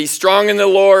do. Be strong in the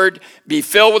Lord, be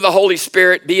filled with the Holy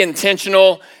Spirit, be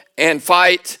intentional, and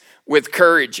fight with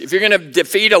courage. If you're going to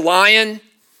defeat a lion,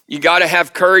 you got to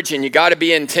have courage and you got to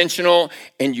be intentional,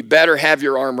 and you better have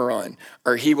your armor on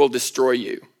or he will destroy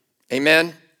you.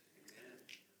 Amen?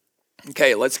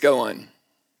 Okay, let's go on.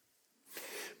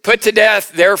 Put to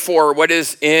death, therefore, what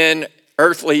is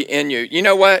earthly in you. You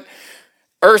know what?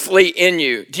 Earthly in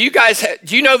you. Do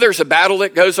you know there's a battle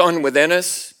that goes on within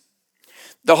us?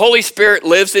 The Holy Spirit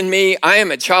lives in me. I am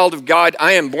a child of God.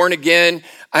 I am born again.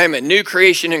 I am a new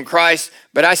creation in Christ,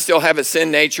 but I still have a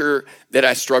sin nature that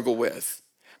I struggle with.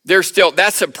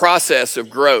 That's a process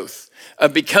of growth,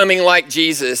 of becoming like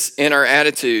Jesus in our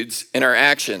attitudes and our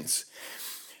actions.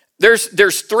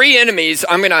 There's three enemies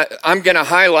I'm gonna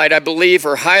highlight, I believe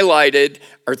are highlighted,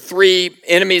 are three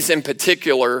enemies in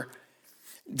particular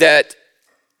that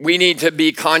we need to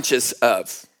be conscious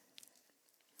of.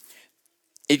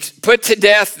 Put to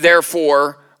death,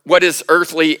 therefore, what is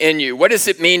earthly in you. What does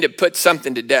it mean to put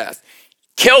something to death?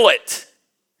 Kill it.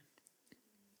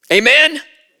 Amen?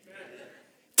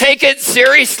 Take it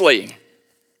seriously.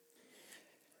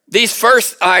 These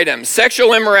first items,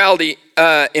 sexual immorality,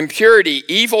 impurity,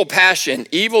 evil passion,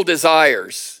 evil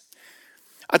desires.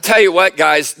 I'll tell you what,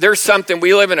 guys,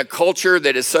 we live in a culture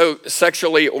that is so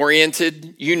sexually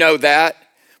oriented. You know that.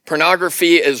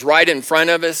 Pornography is right in front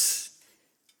of us.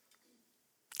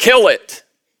 Kill it.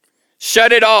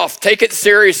 Shut it off. Take it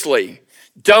seriously.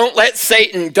 Don't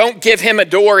give him a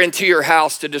door into your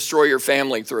house to destroy your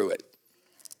family through it.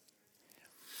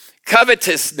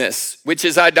 Covetousness, which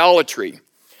is idolatry.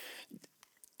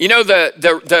 You know,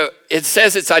 it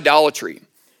says it's idolatry.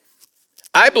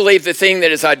 I believe the thing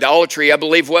that is idolatry, I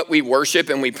believe what we worship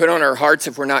and we put on our hearts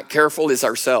if we're not careful is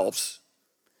ourselves.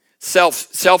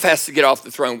 Self has to get off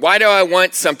the throne. Why do I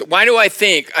want something? Why do I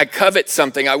think I covet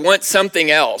something? I want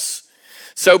something else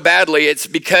so badly. It's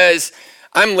because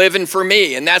I'm living for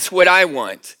me, and that's what I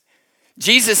want.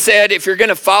 Jesus said, if you're going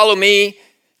to follow me,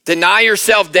 deny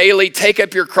yourself daily, take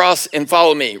up your cross and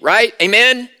follow me, right?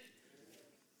 Amen?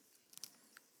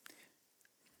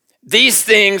 These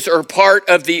things are part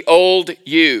of the old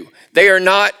you. They are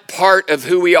not part of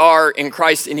who we are in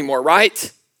Christ anymore,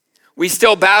 right? We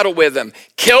still battle with them.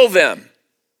 Kill them.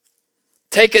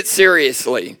 Take it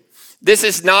seriously. This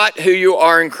is not who you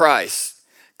are in Christ.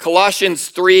 Colossians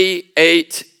 3,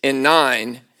 8, and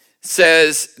 9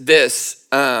 says this.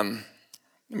 Let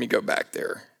me go back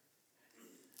there.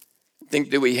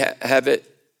 Do we have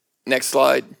it? Next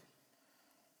slide.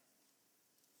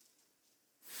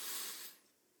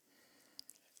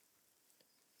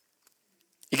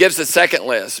 gives a second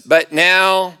list. But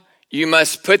now you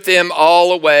must put them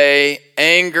all away: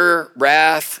 anger,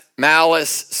 wrath,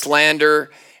 malice, slander,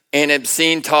 and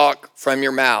obscene talk from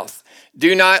your mouth.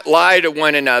 Do not lie to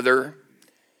one another,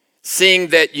 seeing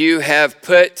that you have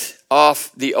put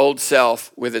off the old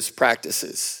self with its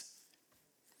practices.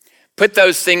 Put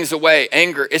those things away.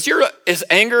 Anger. Is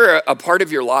anger a part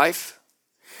of your life?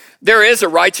 There is a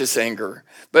righteous anger,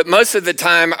 but most of the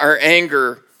time our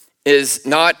anger is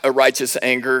not a righteous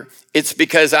anger. It's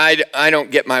because I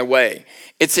don't get my way.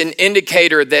 It's an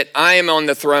indicator that I am on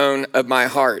the throne of my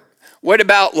heart. What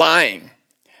about lying?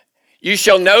 You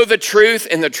shall know the truth,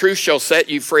 and the truth shall set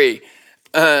you free.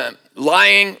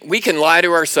 Lying, we can lie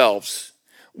to ourselves.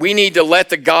 We need to let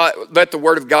the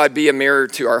word of God be a mirror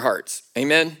to our hearts.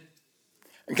 Amen?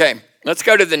 Okay, let's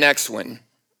go to the next one.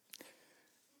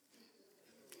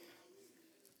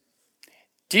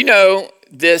 Do you know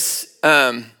this?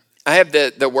 I have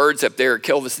the words up there,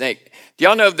 kill the snake. Do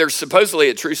y'all know there's supposedly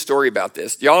a true story about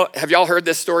this? Have y'all heard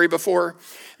this story before?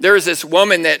 There was this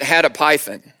woman that had a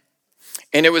python,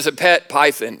 and it was a pet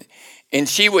python, and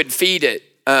she would feed it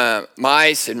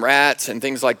mice and rats and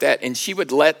things like that, and she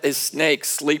would let this snake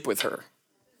sleep with her.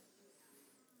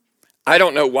 I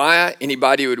don't know why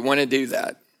anybody would want to do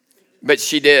that, but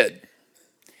she did.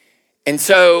 And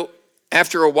so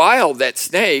after a while, that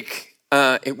snake,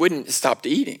 it wouldn't stop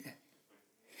eating.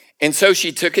 And so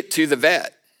she took it to the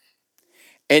vet.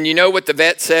 And you know what the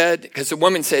vet said? Because the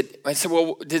woman said,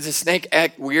 well, did the snake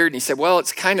act weird? And he said, well,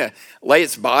 it's kind of lay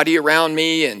its body around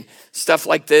me and stuff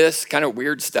like this, kind of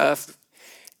weird stuff.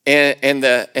 And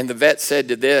the vet said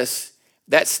to this,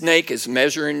 that snake is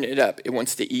measuring it up. It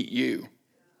wants to eat you.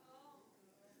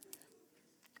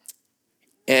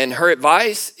 And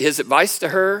his advice to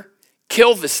her,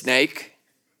 kill the snake.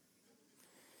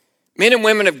 Men and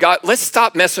women of God, let's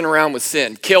stop messing around with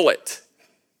sin. Kill it.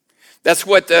 That's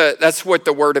what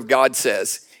the word of God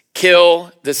says.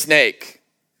 Kill the snake.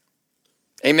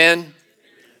 Amen?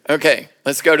 Okay,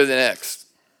 let's go to the next.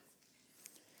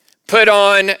 Put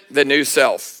on the new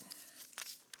self.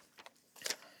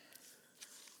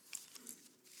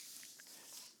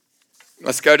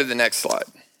 Let's go to the next slide.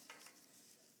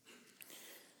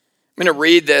 I'm going to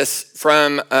read this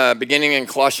from beginning in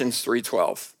Colossians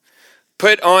 3:12.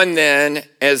 Put on then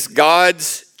as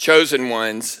God's chosen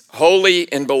ones,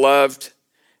 holy and beloved.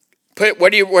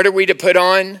 What are we to put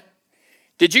on?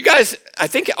 Did you guys, I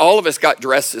think all of us got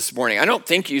dressed this morning. I don't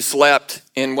think you slept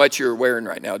in what you're wearing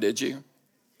right now, did you?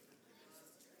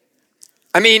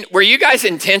 I mean, were you guys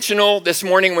intentional this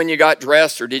morning when you got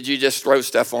dressed, or did you just throw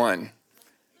stuff on?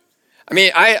 I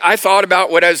mean, I thought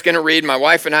about what I was going to read. My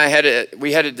wife and I had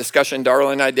a discussion,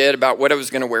 Darla and I did, about what I was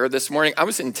going to wear this morning. I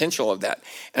was intentional of that.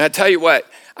 And I tell you what,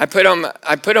 I put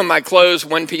on my clothes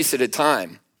one piece at a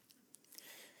time.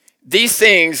 These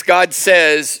things God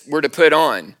says we're to put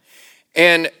on.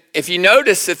 And if you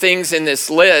notice the things in this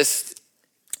list,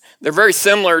 they're very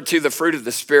similar to the fruit of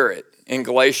the Spirit in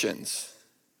Galatians.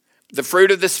 The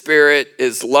fruit of the Spirit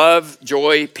is love,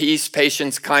 joy, peace,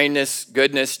 patience, kindness,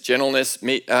 goodness, gentleness,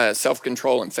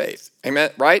 self-control, and faith.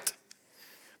 Amen, right?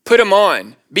 Put them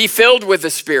on. Be filled with the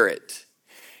Spirit.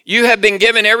 You have been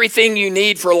given everything you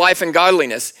need for life and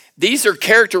godliness. These are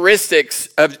characteristics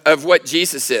of what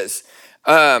Jesus is.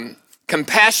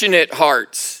 Compassionate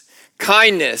hearts,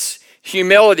 kindness,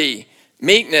 humility,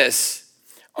 meekness,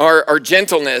 or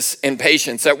gentleness and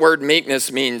patience. That word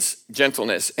meekness means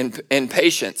gentleness and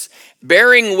patience.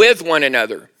 Bearing with one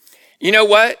another. You know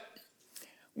what?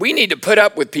 We need to put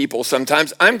up with people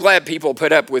sometimes. I'm glad people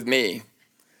put up with me.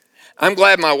 I'm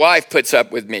glad my wife puts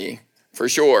up with me, for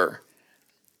sure.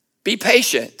 Be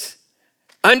patient.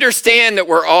 Understand that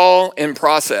we're all in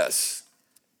process.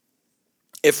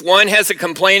 If one has a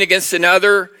complaint against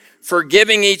another,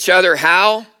 forgiving each other,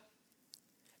 how?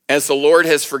 As the Lord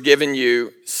has forgiven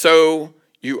you, so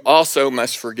you also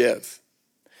must forgive.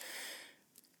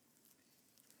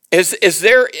 Is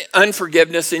there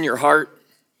unforgiveness in your heart?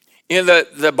 You know,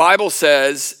 the Bible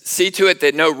says, see to it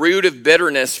that no root of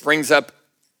bitterness springs up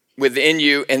within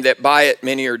you, and that by it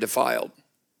many are defiled.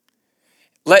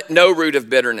 Let no root of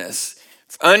bitterness,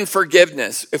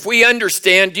 unforgiveness. If we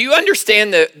understand, do you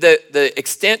understand the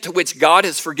extent to which God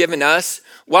has forgiven us?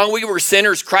 While we were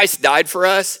sinners, Christ died for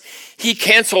us. He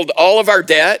canceled all of our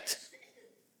debt.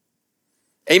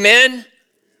 Amen?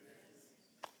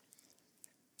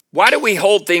 Why do we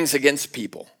hold things against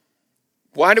people?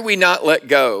 Why do we not let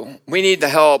go? We need the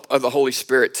help of the Holy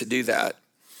Spirit to do that.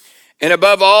 And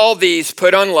above all these,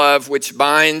 put on love, which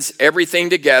binds everything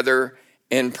together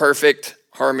in perfect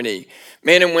harmony.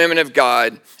 Men and women of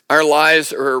God, our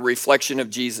lives are a reflection of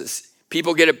Jesus.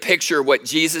 People get a picture of what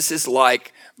Jesus is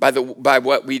like by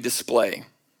what we display.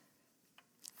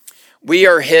 We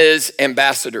are his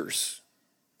ambassadors.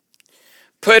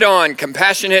 Put on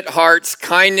compassionate hearts,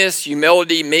 kindness,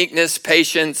 humility, meekness,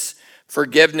 patience,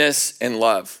 forgiveness, and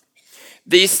love.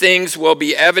 These things will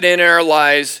be evident in our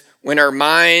lives when our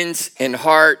minds and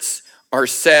hearts are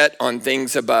set on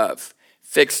things above,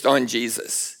 fixed on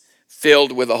Jesus,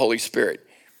 filled with the Holy Spirit.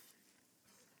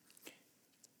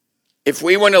 If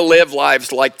we want to live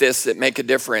lives like this that make a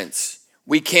difference,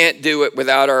 we can't do it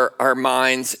without our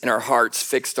minds and our hearts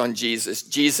fixed on Jesus.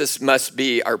 Jesus must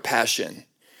be our passion.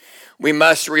 We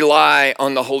must rely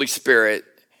on the Holy Spirit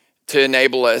to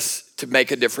enable us to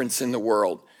make a difference in the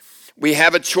world. We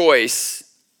have a choice.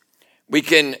 We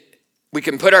can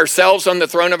put ourselves on the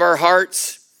throne of our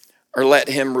hearts or let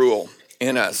him rule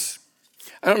in us.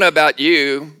 I don't know about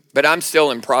you, but I'm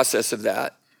still in process of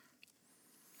that.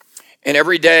 And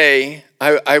every day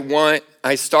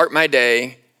I start my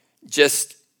day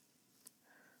just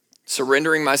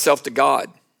surrendering myself to God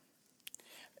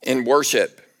in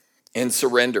worship and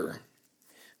surrender.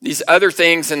 These other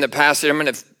things in the passage, I'm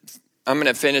going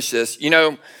to finish this. You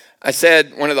know, I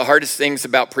said one of the hardest things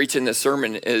about preaching this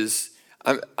sermon is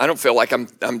I don't feel like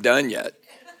I'm done yet.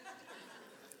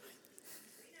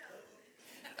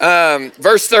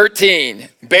 Verse 13,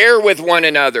 bear with one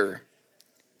another.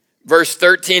 Verse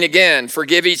 13 again,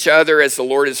 forgive each other as the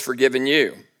Lord has forgiven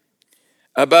you.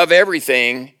 Above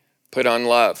everything, put on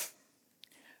love.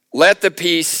 Let the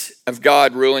peace of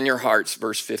God rule in your hearts,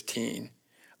 verse 15.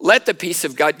 Let the peace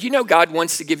of God, you know God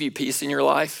wants to give you peace in your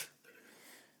life.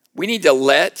 We need to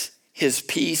let his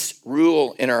peace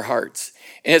rule in our hearts.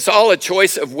 And it's all a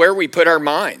choice of where we put our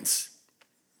minds,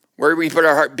 where we put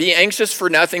our heart. Be anxious for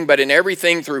nothing, but in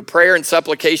everything through prayer and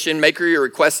supplication, make your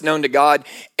requests known to God.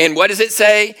 And what does it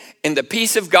say? And the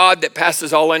peace of God that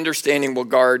passes all understanding will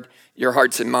guard your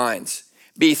hearts and minds.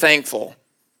 Be thankful.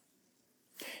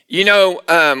 You know,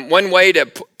 one way to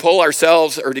pull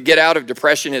ourselves or to get out of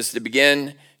depression is to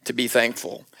begin to be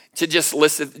thankful. To just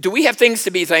listen. Do we have things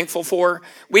to be thankful for?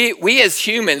 We as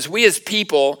humans, we as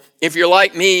people, if you're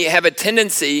like me, have a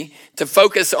tendency to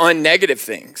focus on negative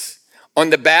things, on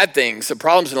the bad things, the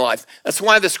problems in life. That's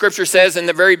why the scripture says in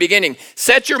the very beginning,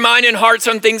 set your mind and hearts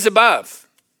on things above.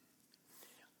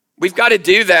 We've got to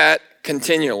do that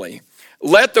continually.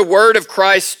 Let the word of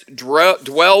Christ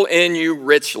dwell in you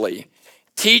richly.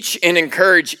 Teach and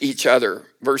encourage each other.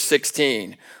 Verse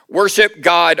 16. Worship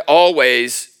God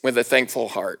always with a thankful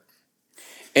heart.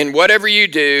 And whatever you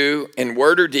do, in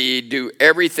word or deed, do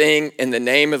everything in the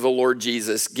name of the Lord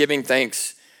Jesus, giving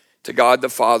thanks to God the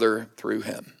Father through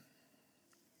him.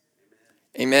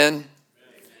 Amen.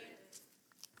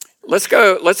 Let's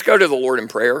go to the Lord in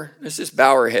prayer. Let's just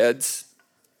bow our heads.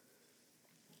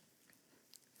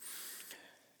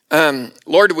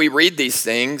 Lord, we read these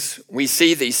things. We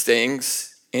see these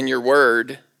things in your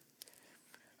word.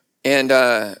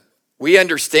 And we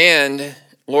understand,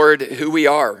 Lord, who we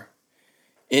are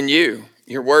in you.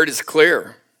 Your word is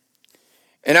clear.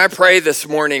 And I pray this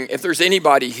morning, if there's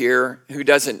anybody here who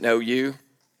doesn't know you,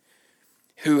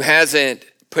 who hasn't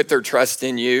put their trust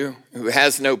in you, who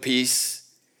has no peace,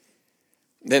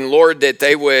 then Lord, that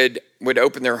they would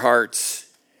open their hearts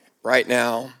right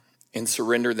now and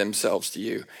surrender themselves to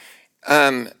you.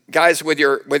 Guys, with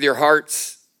your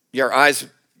hearts, your eyes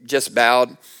just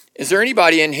bowed, is there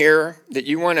anybody in here that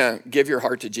you want to give your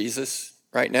heart to Jesus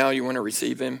right now? You want to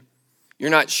receive him? You're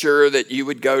not sure that you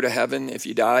would go to heaven if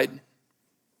you died?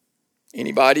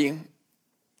 Anybody?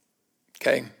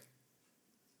 Okay.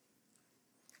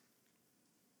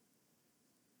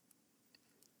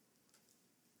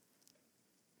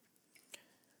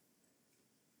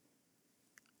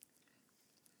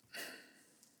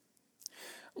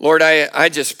 Lord, I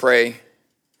just pray,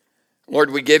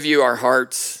 Lord, we give you our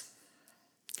hearts.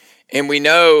 And we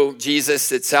know, Jesus,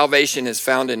 that salvation is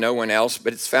found in no one else,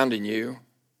 but it's found in you.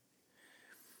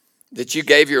 That you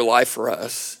gave your life for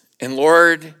us. And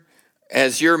Lord,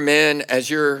 as your men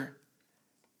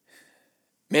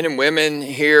and women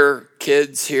here,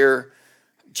 kids here,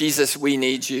 Jesus, we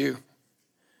need you.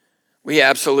 We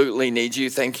absolutely need you.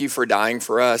 Thank you for dying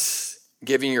for us,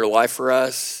 giving your life for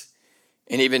us.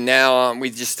 And even now, we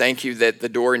just thank you that the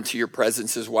door into your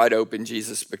presence is wide open,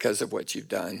 Jesus, because of what you've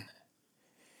done.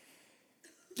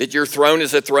 That your throne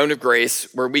is a throne of grace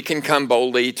where we can come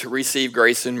boldly to receive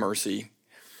grace and mercy.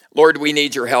 Lord, we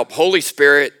need your help. Holy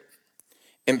Spirit,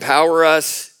 empower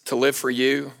us to live for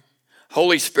you.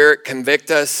 Holy Spirit, convict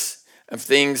us of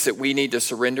things that we need to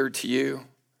surrender to you.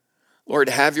 Lord,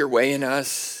 have your way in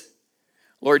us.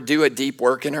 Lord, do a deep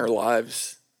work in our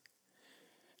lives.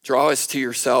 Draw us to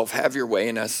yourself. Have your way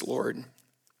in us, Lord.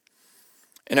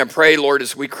 And I pray, Lord,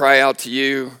 as we cry out to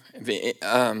you,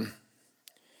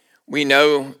 we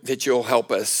know that you'll help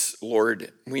us,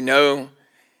 Lord. We know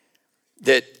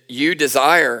that you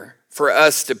desire for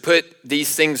us to put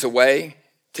these things away,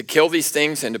 to kill these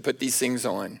things and to put these things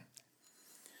on.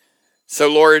 So,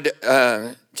 Lord,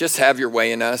 just have your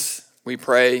way in us, we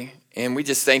pray. And we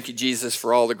just thank you, Jesus,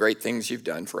 for all the great things you've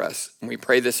done for us. And we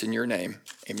pray this in your name.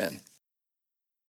 Amen.